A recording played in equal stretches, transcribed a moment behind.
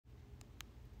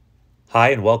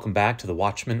Hi, and welcome back to the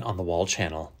Watchmen on the Wall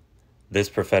channel. This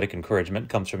prophetic encouragement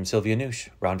comes from Sylvia Neusch,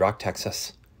 Round Rock,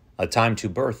 Texas. A time to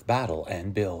birth, battle,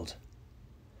 and build.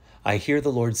 I hear the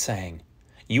Lord saying,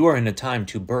 you are in a time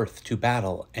to birth, to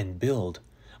battle, and build,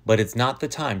 but it's not the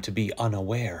time to be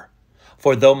unaware.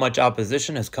 For though much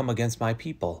opposition has come against my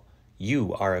people,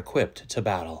 you are equipped to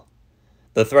battle.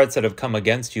 The threats that have come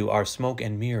against you are smoke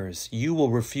and mirrors. You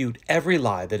will refute every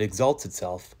lie that exalts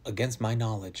itself against my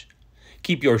knowledge.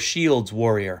 Keep your shields,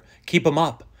 warrior. Keep them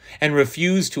up, and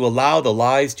refuse to allow the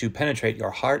lies to penetrate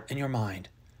your heart and your mind.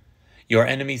 Your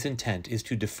enemy's intent is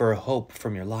to defer hope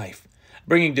from your life,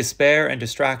 bringing despair and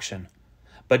distraction.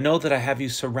 But know that I have you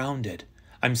surrounded.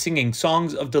 I'm singing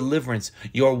songs of deliverance.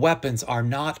 Your weapons are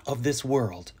not of this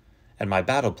world, and my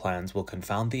battle plans will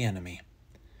confound the enemy.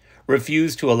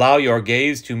 Refuse to allow your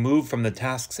gaze to move from the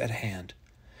tasks at hand.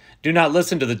 Do not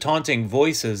listen to the taunting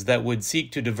voices that would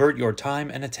seek to divert your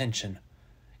time and attention.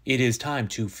 It is time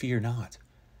to fear not.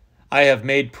 I have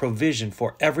made provision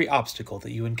for every obstacle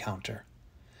that you encounter.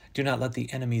 Do not let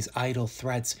the enemy's idle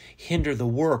threats hinder the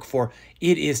work, for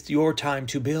it is your time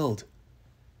to build.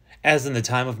 As in the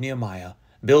time of Nehemiah,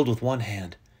 build with one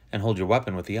hand and hold your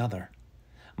weapon with the other.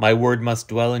 My word must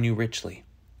dwell in you richly.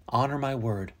 Honor my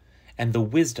word and the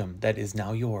wisdom that is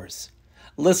now yours.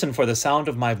 Listen for the sound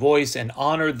of my voice and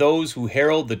honor those who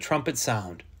herald the trumpet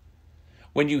sound.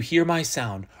 When you hear my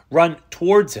sound, run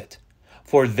towards it,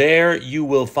 for there you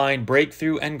will find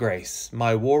breakthrough and grace.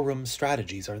 My war room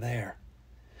strategies are there.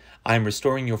 I am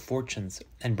restoring your fortunes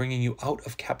and bringing you out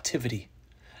of captivity.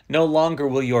 No longer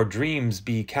will your dreams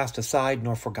be cast aside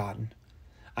nor forgotten.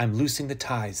 I'm loosing the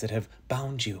ties that have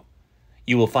bound you.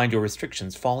 You will find your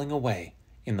restrictions falling away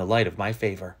in the light of my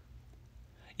favor.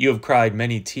 You have cried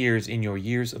many tears in your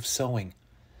years of sowing,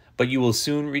 but you will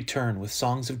soon return with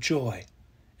songs of joy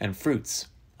and fruits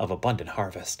of abundant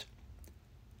harvest.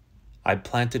 I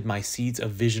planted my seeds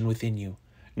of vision within you,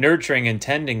 nurturing and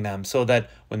tending them so that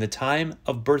when the time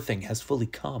of birthing has fully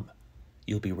come,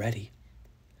 you'll be ready.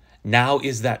 Now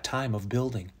is that time of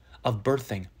building, of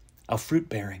birthing, of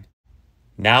fruit-bearing.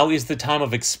 Now is the time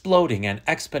of exploding and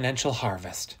exponential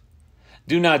harvest.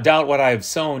 Do not doubt what I have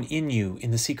sown in you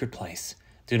in the secret place.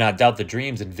 Do not doubt the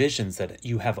dreams and visions that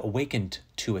you have awakened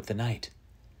to at the night.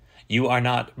 You are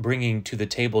not bringing to the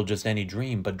table just any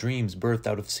dream, but dreams birthed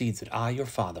out of seeds that I, your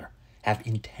Father, have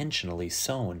intentionally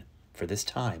sown for this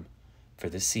time, for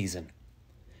this season.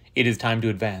 It is time to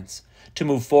advance, to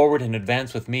move forward and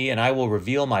advance with me, and I will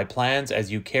reveal my plans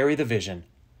as you carry the vision.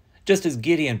 Just as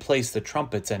Gideon placed the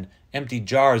trumpets and empty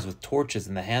jars with torches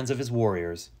in the hands of his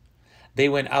warriors, they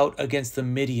went out against the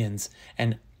Midians,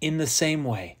 and in the same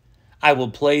way, I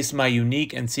will place my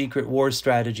unique and secret war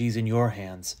strategies in your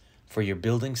hands for your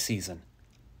building season.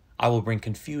 I will bring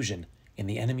confusion in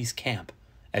the enemy's camp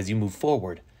as you move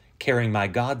forward, carrying my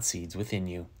God seeds within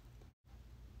you.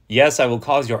 Yes, I will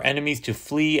cause your enemies to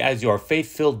flee as your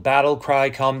faith-filled battle cry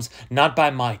comes, not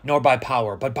by might nor by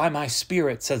power, but by my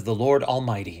Spirit, says the Lord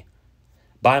Almighty.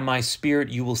 By my Spirit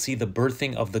you will see the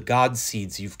birthing of the God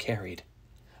seeds you've carried.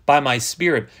 By my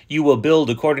Spirit you will build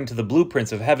according to the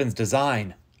blueprints of heaven's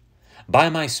design. By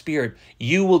my Spirit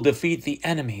you will defeat the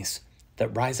enemies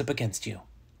that rise up against you.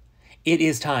 It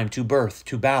is time to birth,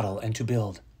 to battle, and to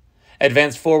build.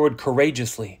 Advance forward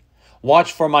courageously.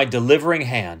 Watch for my delivering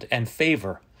hand and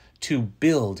favor to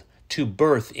build, to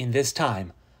birth in this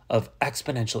time of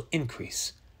exponential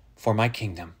increase for my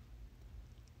kingdom.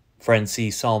 Friends,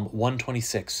 see Psalm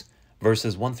 126,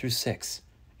 verses 1 through 6,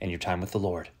 in your time with the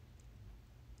Lord.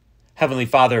 Heavenly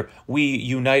Father, we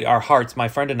unite our hearts, my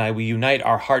friend and I, we unite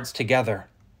our hearts together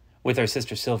with our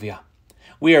sister Sylvia.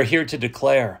 We are here to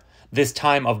declare this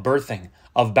time of birthing,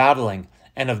 of battling,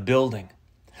 and of building.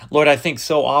 Lord, I think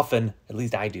so often, at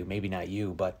least I do, maybe not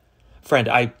you, but friend,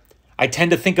 I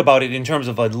tend to think about it in terms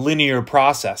of a linear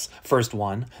process. First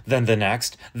one, then the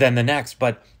next, then the next.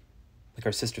 But like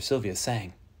our sister Sylvia is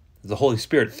saying, the Holy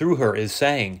Spirit through her is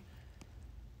saying,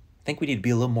 I think we need to be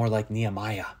a little more like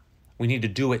Nehemiah. We need to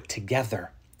do it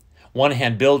together. One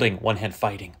hand building, one hand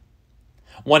fighting.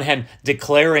 One hand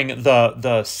declaring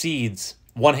the seeds,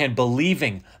 one hand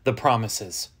believing the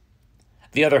promises.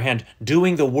 The other hand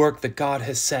doing the work that God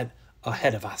has set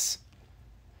ahead of us.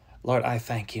 Lord, I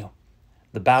thank you.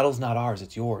 The battle's not ours,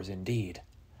 it's yours indeed.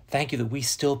 Thank you that we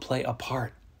still play a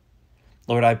part.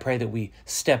 Lord, I pray that we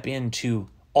step into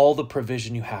all the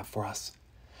provision you have for us.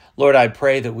 Lord, I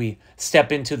pray that we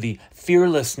step into the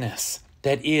fearlessness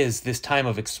that is this time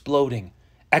of exploding,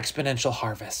 exponential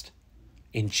harvest.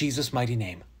 In Jesus' mighty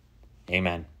name,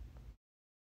 amen.